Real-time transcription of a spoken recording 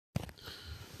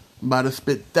I'm about to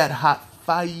spit that hot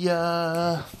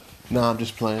fire. No, I'm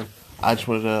just playing. I just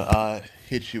wanted to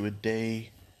hit you with day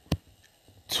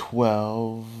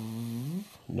 12.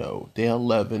 No, day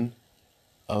 11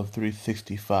 of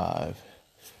 365.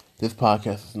 This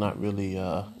podcast is not really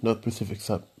no specific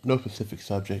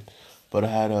subject, but I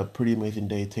had a pretty amazing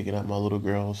day taking out my little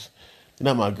girls. They're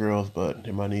not my girls, but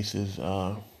they're my nieces.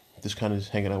 Just kind of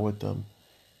just hanging out with them,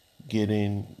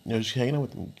 just hanging out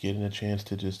with them, getting a chance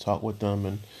to just talk with them,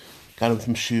 and got them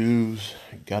some shoes,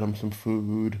 got them some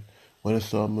food, went and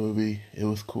saw a movie. It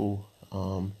was cool.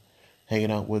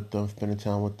 Hanging out with them, spending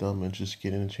time with them, and just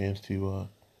getting a chance to,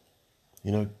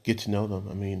 get to know them.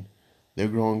 I mean, they're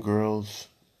grown girls,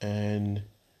 and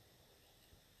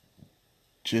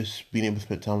just being able to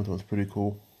spend time with them was pretty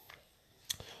cool.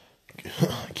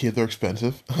 Kids are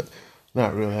expensive.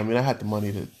 Not really. I mean, I had the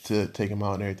money to take them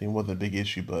out and everything. It wasn't a big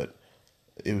issue, but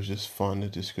it was just fun to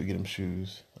just go get them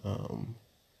shoes.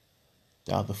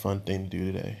 That was a fun thing to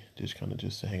do today, just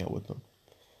to hang out with them.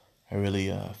 I really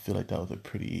feel like that was a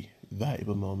pretty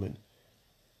valuable moment,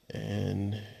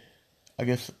 and I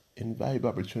guess invaluable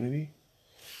opportunity.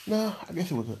 No, I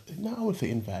guess it was I would say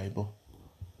invaluable.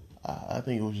 I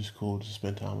think it was just cool to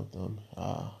spend time with them.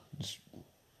 Just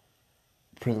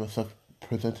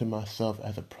presenting myself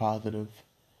as a positive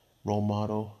role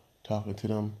model, talking to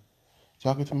them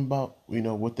about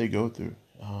what they go through,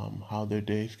 how their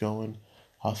day's going,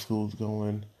 how school's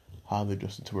going, how they're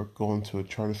adjusting to work, going to a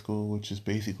charter school, which is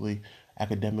basically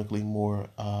academically more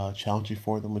challenging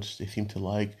for them, which they seem to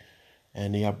like,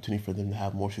 and the opportunity for them to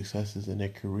have more successes in their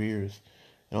careers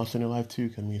and also in their life too.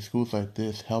 I mean, schools like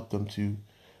this help them to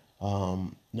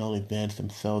not only advance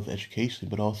themselves educationally,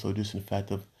 but also just in the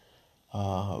fact of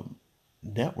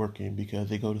networking, because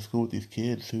they go to school with these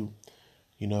kids who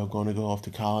going to go off to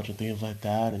college and things like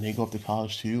that, and they go off to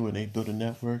college too, and they build a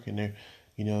network, and they're,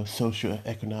 the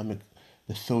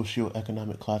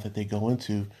socioeconomic class that they go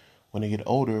into when they get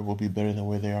older will be better than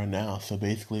where they are now. So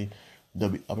basically, they'll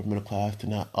be upper middle class to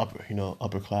not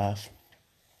upper class,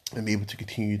 and be able to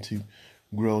continue to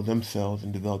grow themselves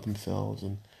and develop themselves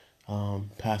and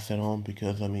pass that on.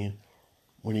 Because I mean,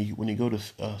 when you go to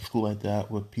school like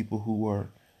that with people who are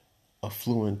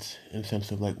affluent in the sense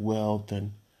of like wealth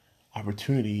and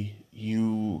opportunity,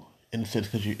 you, in a sense,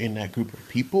 because you're in that group of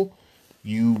people,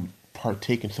 you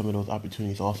partake in some of those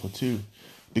opportunities also too,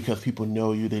 because people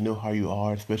know you, they know how you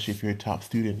are, especially if you're a top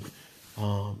student.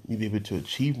 You'll be able to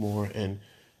achieve more and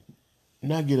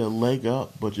not get a leg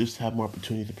up, but just have more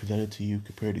opportunities presented to you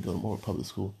compared to going to more public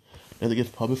school. And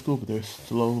against public school, but they're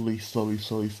slowly cutting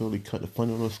the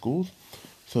funding on those schools.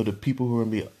 So the people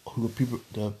the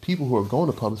people who are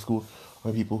going to public school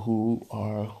are people who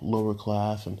are lower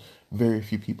class, and very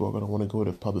few people are going to want to go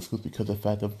to public schools because of the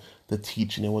fact of the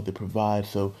teaching and what they provide.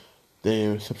 So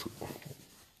they're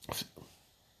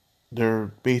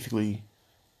basically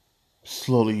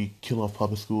slowly killing off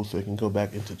public schools so they can go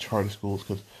back into charter schools,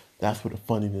 because that's where the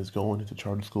funding is going, into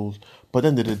charter schools. But at the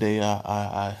end of the day,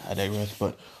 I digress.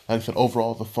 But like I said,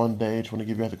 overall, it's a fun day. Just want to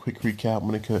give you guys a quick recap. I'm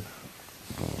going to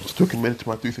still committed to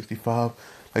my 365.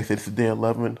 Like I said, it's day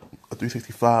 11 of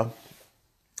 365.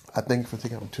 I thank you for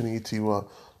taking the opportunity to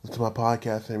listen to my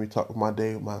podcast and we talk with my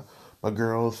day with my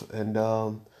girls. And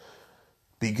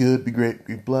be good, be great,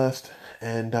 be blessed,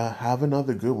 and have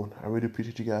another good one. I really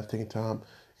appreciate you guys taking time.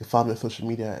 You can follow me on social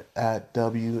media at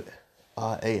WAMOKOMOWO.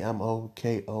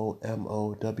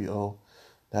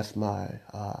 That's my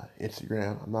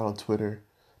Instagram. I'm not on Twitter,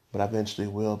 but I eventually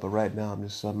will. But right now, I'm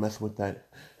just messing with that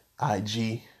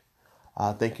IG.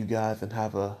 Thank you guys, and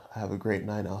have a great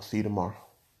night. I'll see you tomorrow.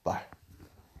 Bye.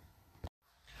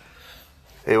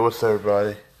 Hey, what's up,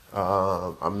 everybody?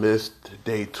 I missed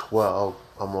day 12.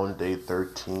 I'm on day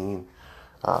 13.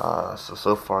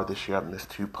 So far this year, I've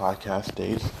missed 2 podcast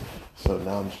days. So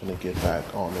now I'm just gonna get back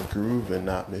on the groove and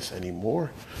not miss any more.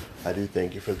 I do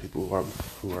thank you for the people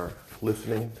who are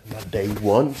listening. My day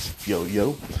ones,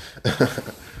 yo.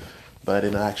 But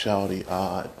in actuality,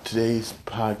 today's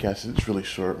podcast is really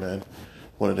short, man.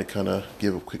 Wanted to kind of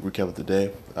give a quick recap of the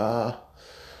day.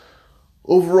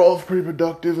 Overall, it's pretty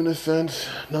productive in a sense.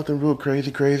 Nothing real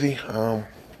crazy. Try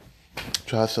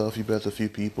to sell a few beds to a few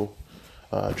people.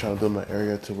 Trying to build my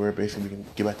area to where basically we can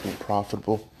get back to being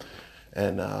profitable.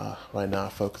 And right now,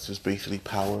 our focus is basically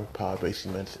power. Power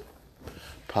basically means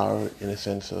power in a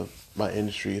sense of my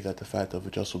industry is at the fact of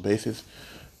adjustable basis,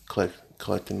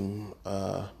 collecting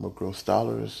more gross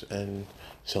dollars and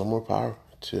selling more power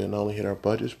to not only hit our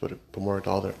budgets, but put more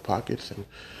dollars in our pockets and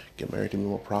get married to be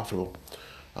more profitable.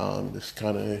 This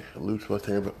kind of alludes to what I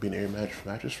think about being an area manager for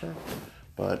a mattress firm,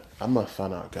 but I'm gonna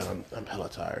find out. God, I'm hella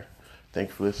tired.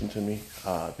 Thanks for listening to me.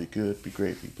 Be good, be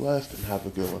great, be blessed, and have a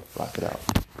good one. Rock it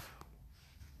out.